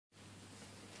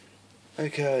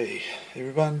Okay,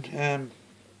 everyone.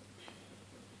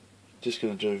 Just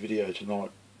going to do a video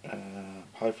tonight.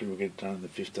 Hopefully, we'll get it done in the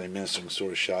 15 minutes. I can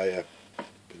sort of show you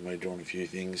with me doing a few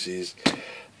things. Is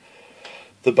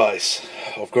the base.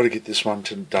 I've got to get this one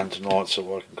done tonight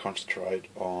so I can concentrate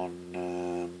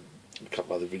on a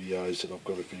couple other videos that I've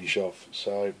got to finish off.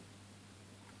 So,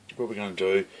 what we're going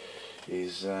to do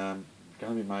is going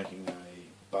to be making a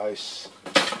base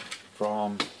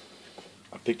from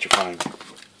a picture frame.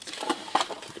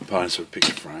 Components of a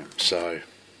picture frame. So,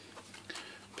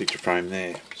 picture frame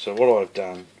there. So what I've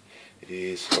done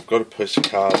is I've got a piece of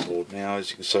cardboard. Now, as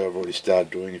you can see, I've already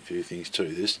started doing a few things to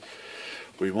this.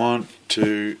 We want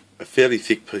a fairly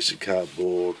thick piece of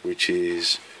cardboard which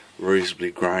is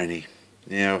reasonably grainy.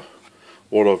 Now,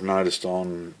 what I've noticed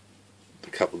on a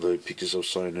couple of the pictures I've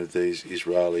seen of these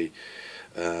Israeli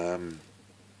sort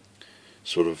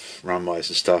of runways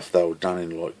and stuff, they were done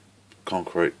in like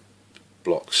concrete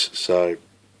blocks. So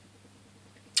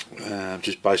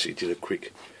just basically did a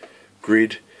quick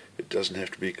grid. It doesn't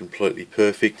have to be completely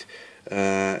perfect,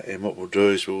 and what we'll do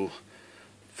is we'll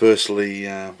firstly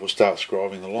we'll start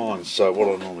scribing the lines. So what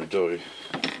I normally do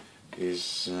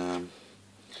is lay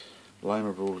my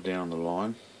ruler down the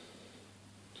line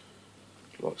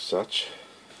like such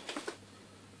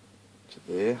to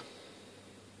there,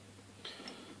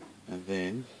 and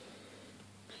then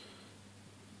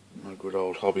my good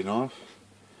old hobby knife,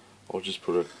 I'll just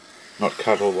put not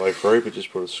cut all the way through, but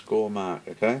just put a score mark,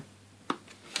 okay?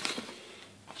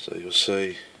 So you'll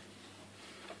see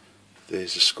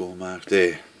there's a score mark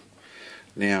there.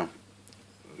 Now,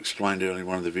 I explained earlier in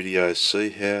one of the videos,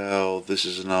 see how this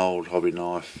is an old hobby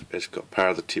knife, it's got part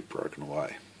of the tip broken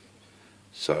away.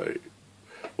 So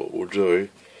what we'll do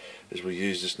is we'll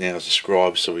use this now as a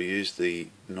scribe. So we use the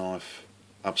knife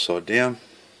upside down,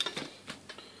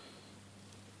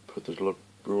 put the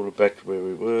ruler back to where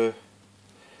we were,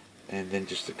 and then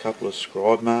just a couple of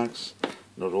scribe marks,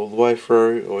 not all the way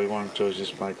through. All we want to do is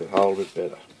just make the hole a bit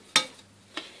better.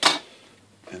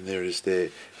 And there it is there.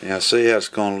 Now see how it's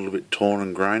gone a little bit torn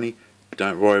and grainy?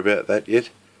 Don't worry about that yet.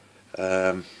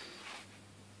 That's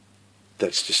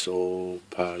just all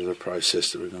part of the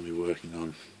process that we're going to be working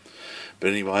on.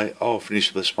 But anyway, I'll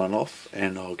finish this one off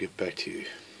and I'll get back to you.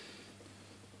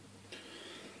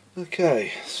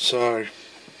 Okay, so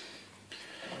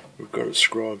we've got it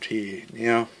scribed here.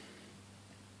 Now,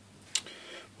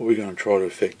 what we're going to try to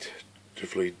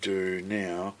effectively do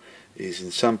now is in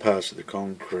some parts of the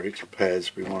concrete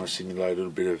pads we want to simulate a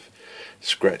little bit of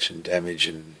scratch and damage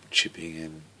and chipping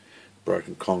and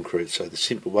broken concrete. So the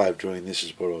simple way of doing this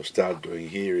is what I've started doing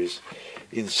here is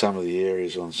in some of the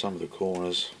areas on some of the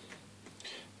corners,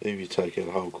 even if you take out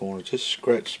a whole corner, just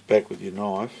scratch back with your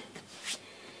knife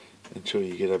until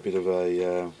you get a bit of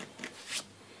a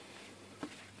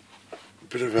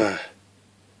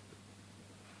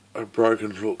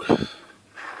broken look,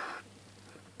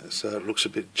 so it looks a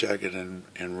bit jagged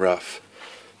and rough.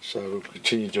 So we'll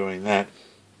continue doing that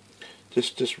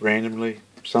just randomly.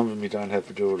 Some of them you don't have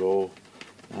to do at all.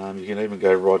 You can even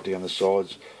go right down the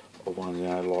sides of one, you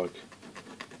know, like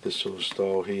this sort of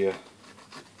style here.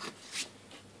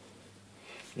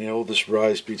 Now all this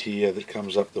raised bit here that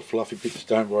comes up, the fluffy bits,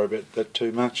 don't worry about that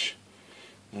too much.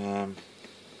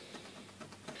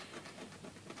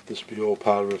 This will be all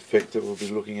part of the effect that we'll be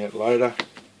looking at later.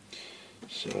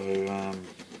 So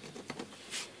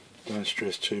don't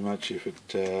stress too much if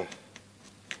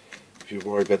you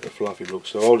worry about the fluffy look.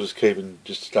 So I'll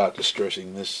just start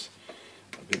distressing this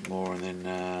a bit more, and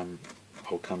then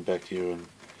I'll come back to you and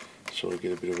sort of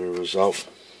get a bit of a result.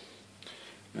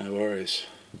 No worries.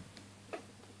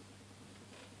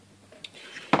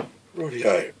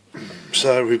 Rightio.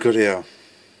 So we've got our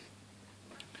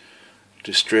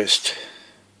distressed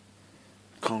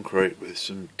concrete with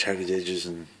some tattered edges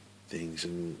and things,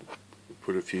 and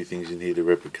put a few things in here to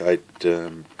replicate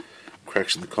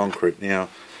cracks in the concrete. Now,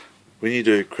 when you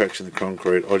do cracks in the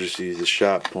concrete, I just use the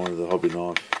sharp point of the hobby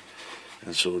knife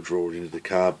and sort of draw it into the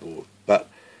cardboard. But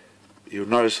you'll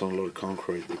notice on a lot of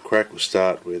concrete, the crack will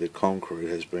start where the concrete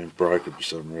has been broken for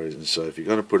some reason. So if you're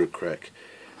going to put a crack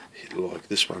like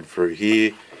this one through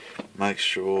here, make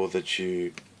sure that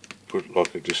you put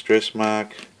like a distress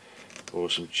mark or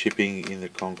some chipping in the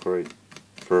concrete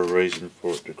for a reason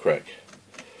for it to crack.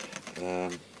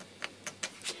 I've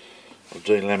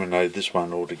delaminated this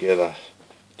one altogether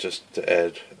just to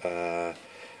add a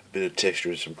bit of texture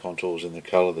and some contours in the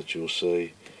colour that you'll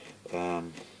see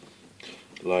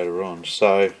later on.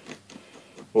 So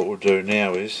what we'll do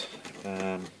now is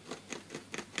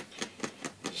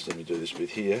just let me do this bit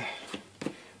here,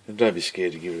 and don't be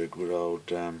scared to give it a good old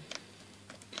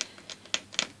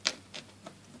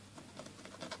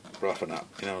roughen up,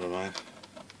 you know what I mean?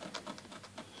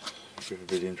 Rip a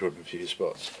bit into it in a few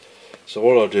spots. So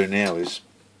what I'll do now is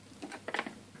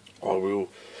I will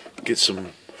get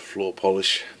some floor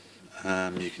polish.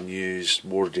 You can use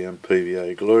watered down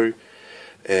PVA glue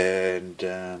and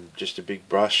just a big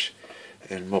brush,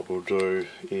 and what we'll do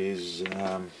is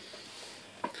I've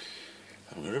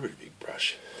got a really big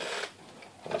brush.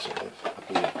 I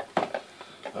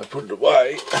put it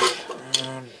away.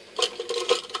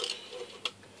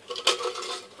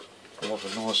 Like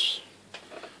a nice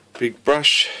big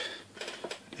brush,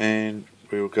 and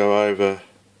we'll go over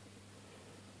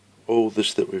all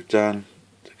this that we've done,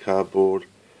 the cardboard,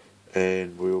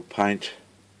 and we'll paint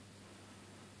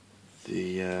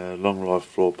the long life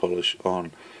floor polish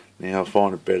on. Now I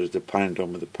find it better to paint it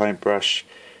on with a paintbrush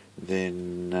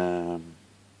than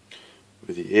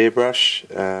with the airbrush,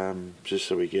 just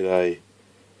so we get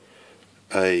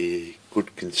a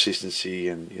good consistency,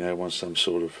 and want some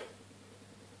sort of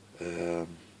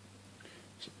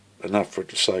enough for it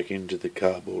to soak into the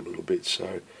cardboard a little bit.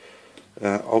 So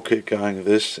I'll keep going with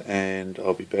this, and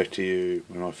I'll be back to you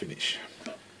when I finish.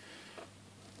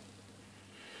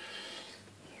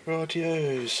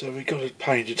 Rightio, so we got it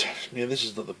painted. Now this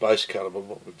is not the base colour, but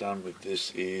what we've done with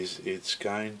this is it's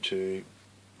going to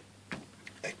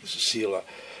act as a sealer.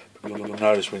 But you'll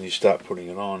notice when you start putting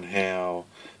it on how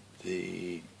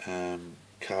the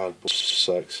cardboard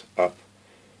soaks up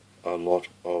a lot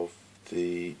of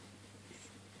the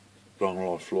long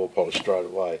life floor polish straight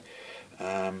away.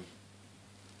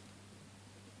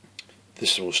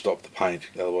 This will stop the paint,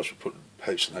 otherwise we'll put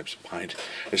heaps and heaps of paint.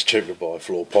 It's cheaper to buy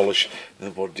floor polish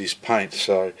than what it is paint.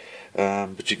 So,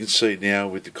 but you can see now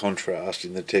with the contrast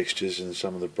in the textures and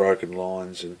some of the broken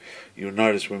lines, and you'll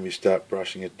notice when we start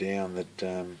brushing it down that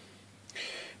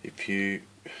if you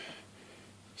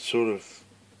sort of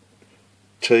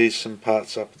tease some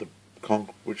parts up the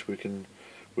concrete, which we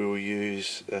will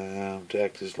use to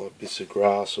act as like bits of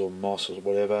grass or moss or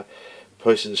whatever,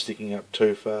 pieces are sticking up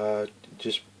too far,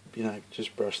 just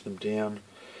brush them down.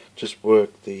 Just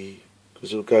work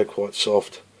because it'll go quite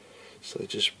soft, so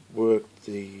just work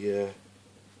the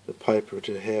paper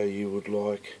to how you would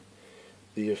like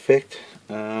the effect.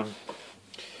 The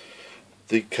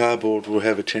cardboard will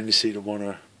have a tendency to want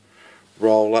to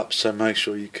roll up, so make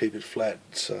sure you keep it flat.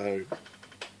 So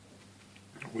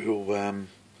we'll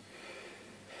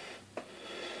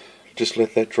just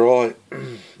let that dry,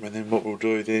 and then what we'll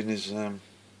do then is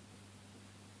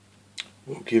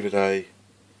we'll give it a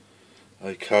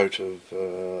coat of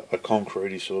a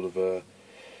concretey sort of a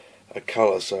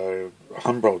colour. So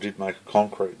Humbrol did make a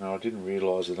concrete, and I didn't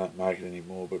realise they don't make it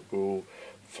anymore, but we'll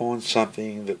find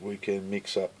something that we can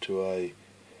mix up to a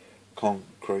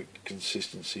concrete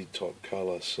consistency type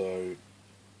colour. So,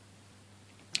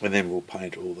 and then we'll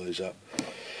paint all these up,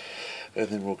 and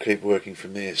then we'll keep working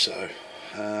from there. So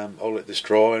I'll let this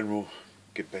dry and we'll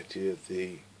get back to you at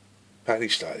the painting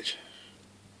stage.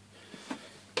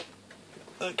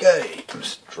 Okay,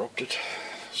 just dropped it.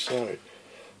 So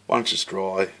once it's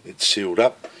dry, it's sealed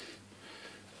up.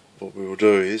 What we will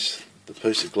do is the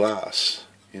piece of glass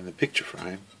in the picture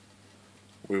frame,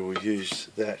 we will use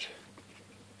that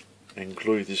and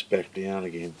glue this back down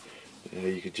again.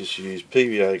 You could just use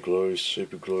PVA glue,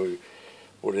 super glue,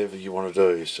 whatever you want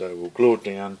to do. So we'll glue it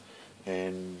down,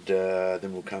 and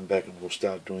then we'll come back and we'll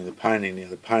start doing the painting. Now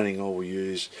the painting I will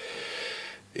use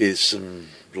is some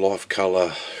life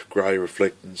colour grey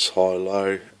reflectance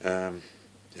high-low.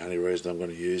 The only reason I'm going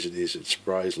to use it is it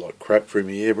sprays like crap through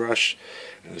my airbrush,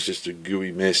 and it's just a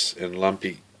gooey mess and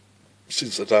lumpy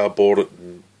since the day I bought it,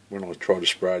 and when I tried to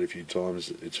spray it a few times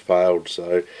it's failed.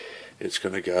 So it's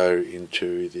going to go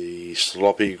into the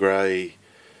sloppy grey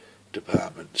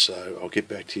department. So I'll get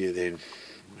back to you then,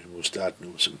 and we'll start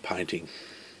doing some painting.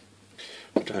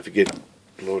 But don't forget,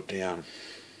 glue it down.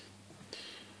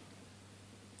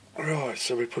 Right,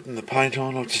 so we're putting the paint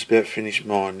on. I've just about finished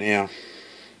mine now.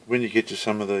 When you get to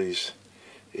some of these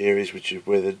areas which you've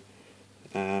weathered,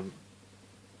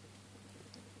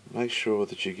 make sure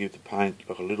that you give the paint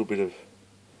like a little bit of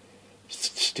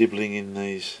stibbling in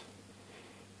these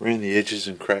around the edges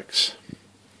and cracks.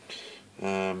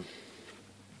 And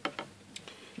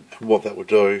what that will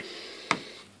do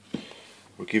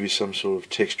will give you some sort of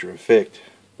texture effect,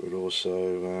 but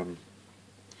also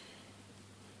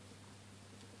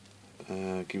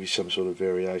give you some sort of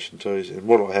variation too. And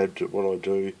what I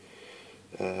do,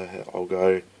 I'll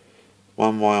go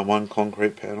one way on one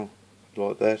concrete panel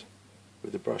like that,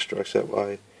 with the brush strokes that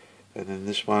way, and then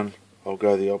this one I'll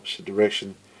go the opposite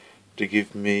direction to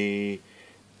give me,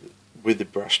 with the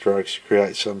brush strokes,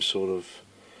 create some sort of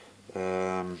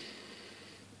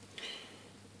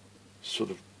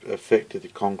effect of the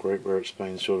concrete where it's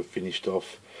been sort of finished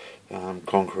off.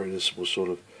 Concreters will sort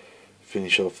of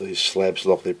finish off these slabs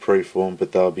like they're preformed,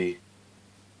 but they'll be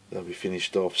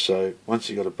finished off. So once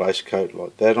you've got a base coat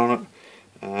like that on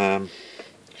it,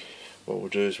 what we'll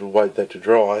do is we'll wait that to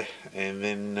dry, and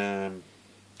then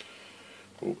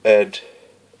we'll add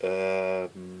a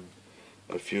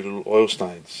few little oil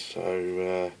stains.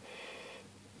 So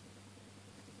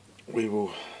we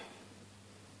will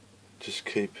just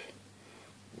keep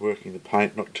working the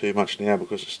paint, not too much now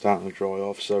because it's starting to dry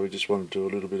off, so we just want to do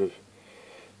a little bit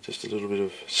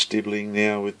of stibbling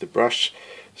now with the brush.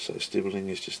 So stibbling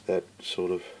is just that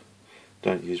sort of,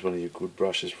 don't use one of your good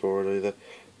brushes for it either,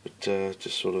 but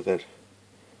just sort of that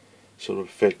sort of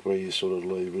effect where you sort of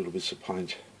leave little bits of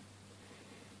paint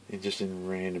in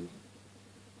random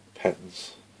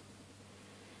patterns,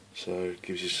 so it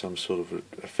gives you some sort of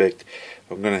effect.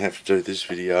 I'm going to have to do this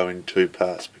video in 2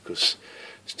 parts because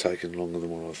it's taken longer than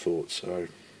what I thought. So,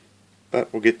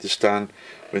 but we'll get this done.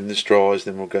 When this dries,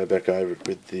 then we'll go back over it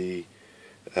with the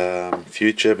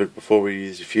future. But before we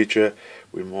use the future,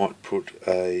 we might put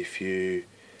a few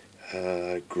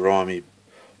grimy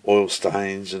oil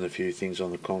stains and a few things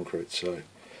on the concrete. So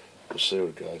we'll see what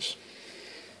it goes.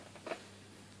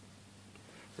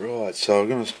 Right, so I'm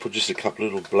going to put just a couple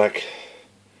of little black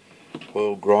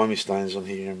oil grimy stains on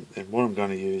here, and what I'm going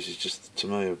to use is just, to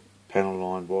me, a panel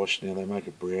line wash. Now they make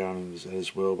it brown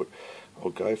as well, but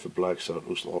I'll go for black so it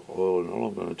looks like oil. And all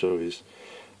I'm going to do is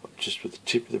just with the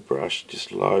tip of the brush,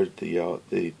 just load the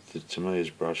Tamiya's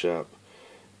brush up,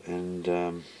 and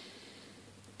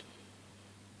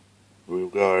we'll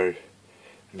go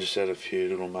and just add a few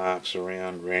little marks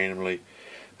around randomly.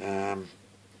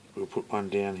 We'll put one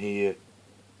down here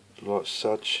like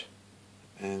such,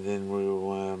 and then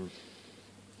we'll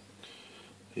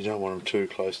you don't want them too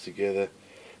close together,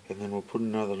 and then we'll put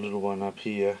another little one up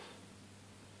here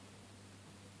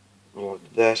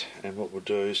like that. And what we'll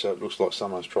do, so it looks like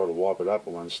someone's tried to wipe it up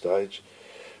at one stage,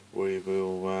 we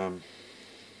will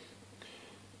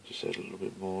just add a little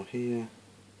bit more here.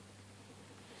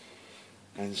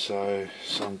 And so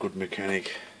some good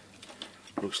mechanic,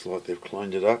 looks like they've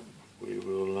cleaned it up, we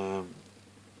will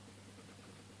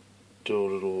do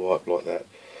a little wipe like that,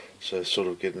 so sort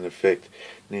of get an effect.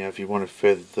 Now if you want to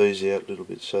feather these out a little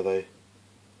bit, so they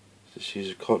just use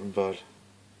a cotton bud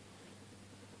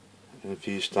and a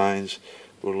few stains.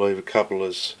 We'll leave a couple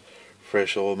as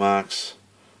fresh oil marks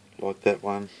like that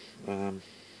one, by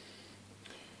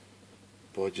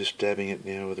just dabbing it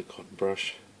now with a cotton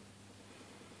brush,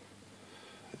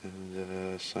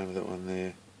 and same with that one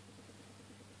there.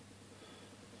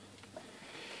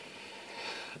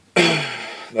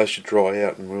 They should dry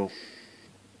out, and we'll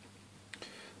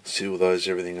seal those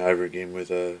everything over again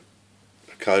with a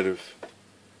coat of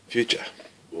future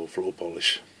or floor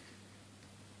polish.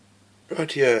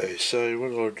 Rightio, so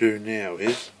what I'll do now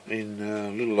is, in a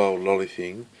little old lolly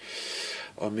thing,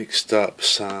 I mixed up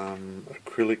some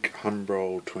acrylic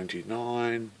Humbrol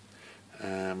 29,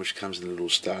 which comes in a little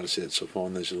starter set, so I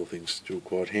find these little things still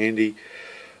quite handy.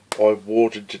 I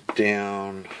watered it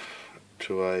down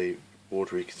to a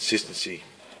watery consistency.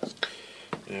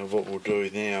 Now what we'll do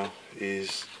now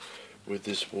is, with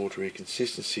this watery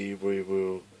consistency, we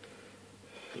will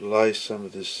lay some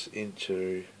of this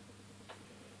into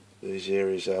these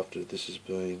areas after this has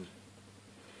been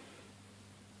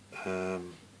had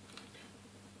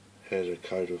a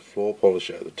coat of floor polish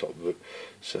over the top of it.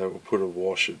 So we'll put a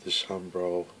wash of this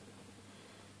Humbrol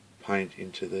paint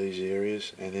into these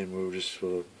areas, and then we'll just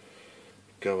sort of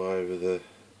go over the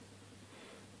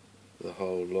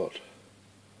whole lot.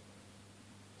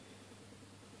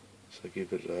 So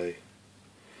give it a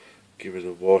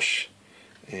wash,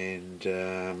 and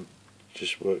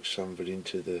just work some of it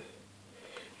into the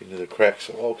cracks.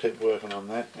 So I'll keep working on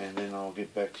that, and then I'll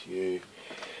get back to you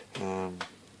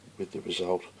with the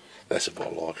result. That's if I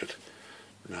like it.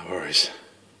 No worries.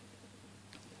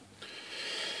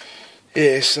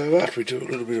 Yeah, so after we do a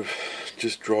little bit of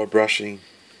just dry brushing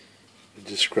and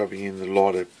just scrubbing in the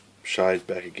lighter shades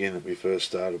back again that we first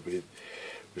started with,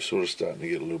 we're sort of starting to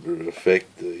get a little bit of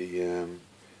effect. The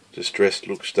distressed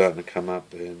look's starting to come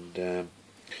up, and the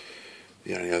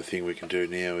only other thing we can do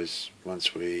now is,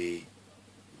 once we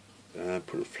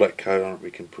put a flat coat on it,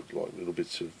 we can put like little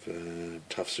bits of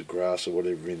tufts of grass or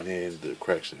whatever in there, and the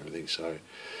cracks and everything. So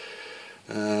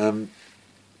I'm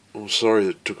sorry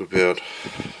that it took about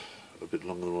a bit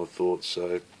longer than I thought.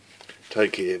 So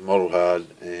take care, model hard,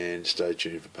 and stay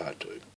tuned for part 2.